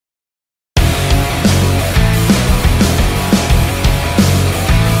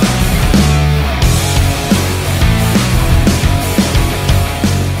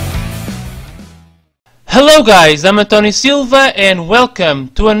Hello guys, I'm Antonio Silva and welcome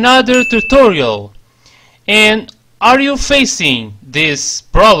to another tutorial. And are you facing this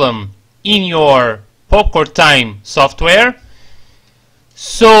problem in your Popcorn Time software?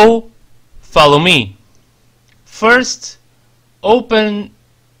 So follow me. First, open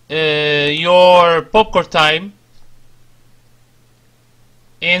your Popcorn Time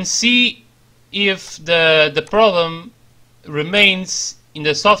and see if the problem remains in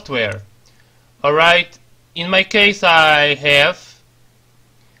the software. Alright, in my case I have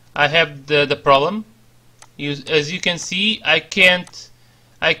the problem. As you can see, I can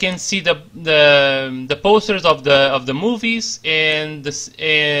see the posters of the movies and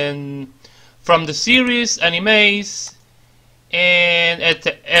from the series, animes, and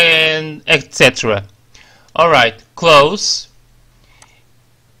etc. Alright, close.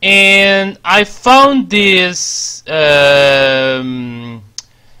 And I found this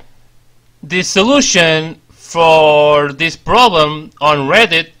this solution for this problem on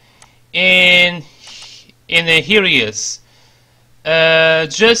Reddit, and here it is.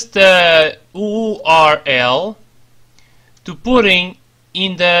 Just the URL to putting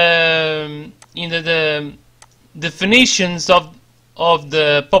in the definitions of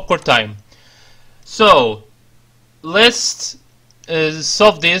the Popcorn Time. So let's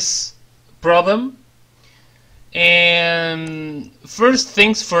solve this problem. And first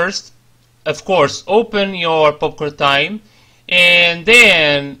things first, of course, open your Popcorn Time, and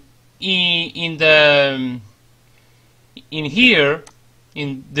then in here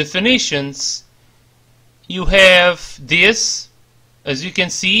in definitions you have this, as you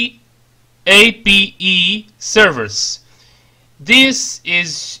can see, APE servers. This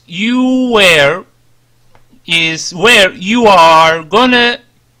is where you are gonna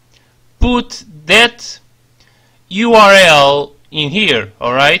put that URL in here.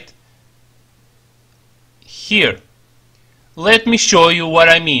 Alright, here, let me show you what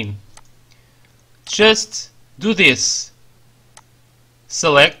I mean. Just do this.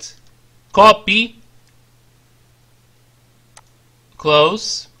 Select, copy,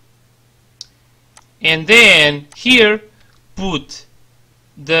 close, and then here put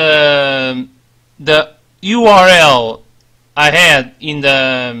the URL I had in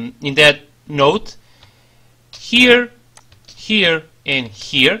that note here, here, and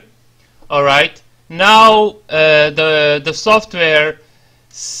here. All right. Now the software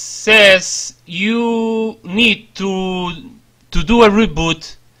says you need to do a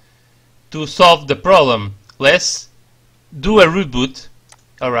reboot to solve the problem. Let's do a reboot.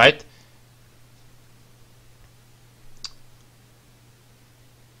 All right.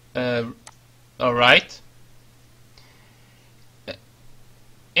 All right.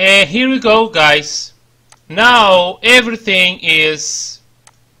 And here we go, guys. Now everything is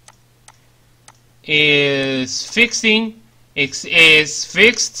fixed,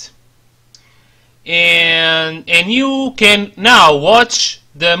 and you can now watch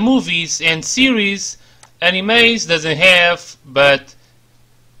the movies and series. Animes doesn't have, but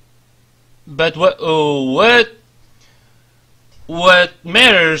what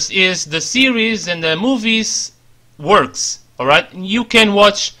matters is the series and the movies works. All right, you can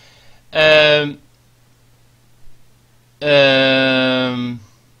watch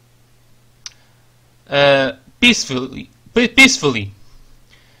peacefully,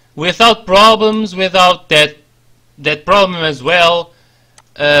 without problems, without that problem as well,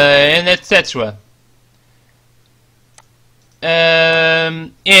 and etc.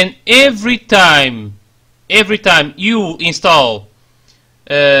 And every time you install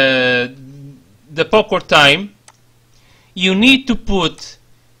the Popcorn Time, you need to put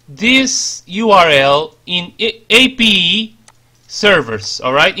this URL in APE servers.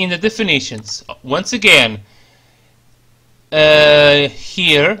 All right, in the definitions. Once again,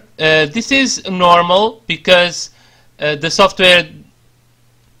 here this is normal because the software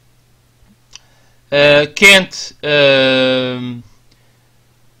can't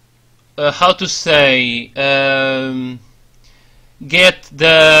how to say get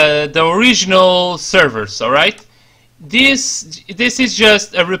the original servers. All right, this is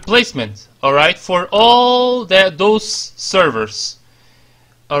just a replacement. All right, for all those servers.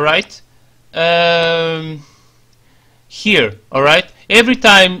 All right, here. All right, every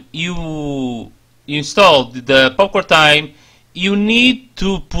time you install the Popcorn Time, you need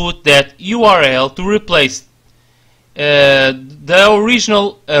to put that URL to replace the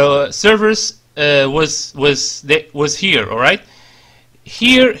original servers was here. All right,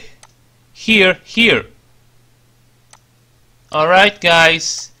 here. All right,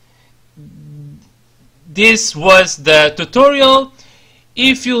 guys, this was the tutorial.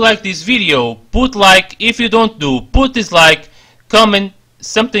 If you like this video, put like. If you don't do, put dislike. Comment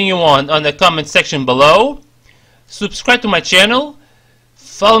something you want on the comment section below. Subscribe to my channel.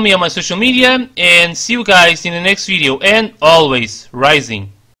 Follow me on my social media, and see you guys in the next video, and always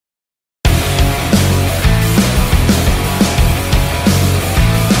rising.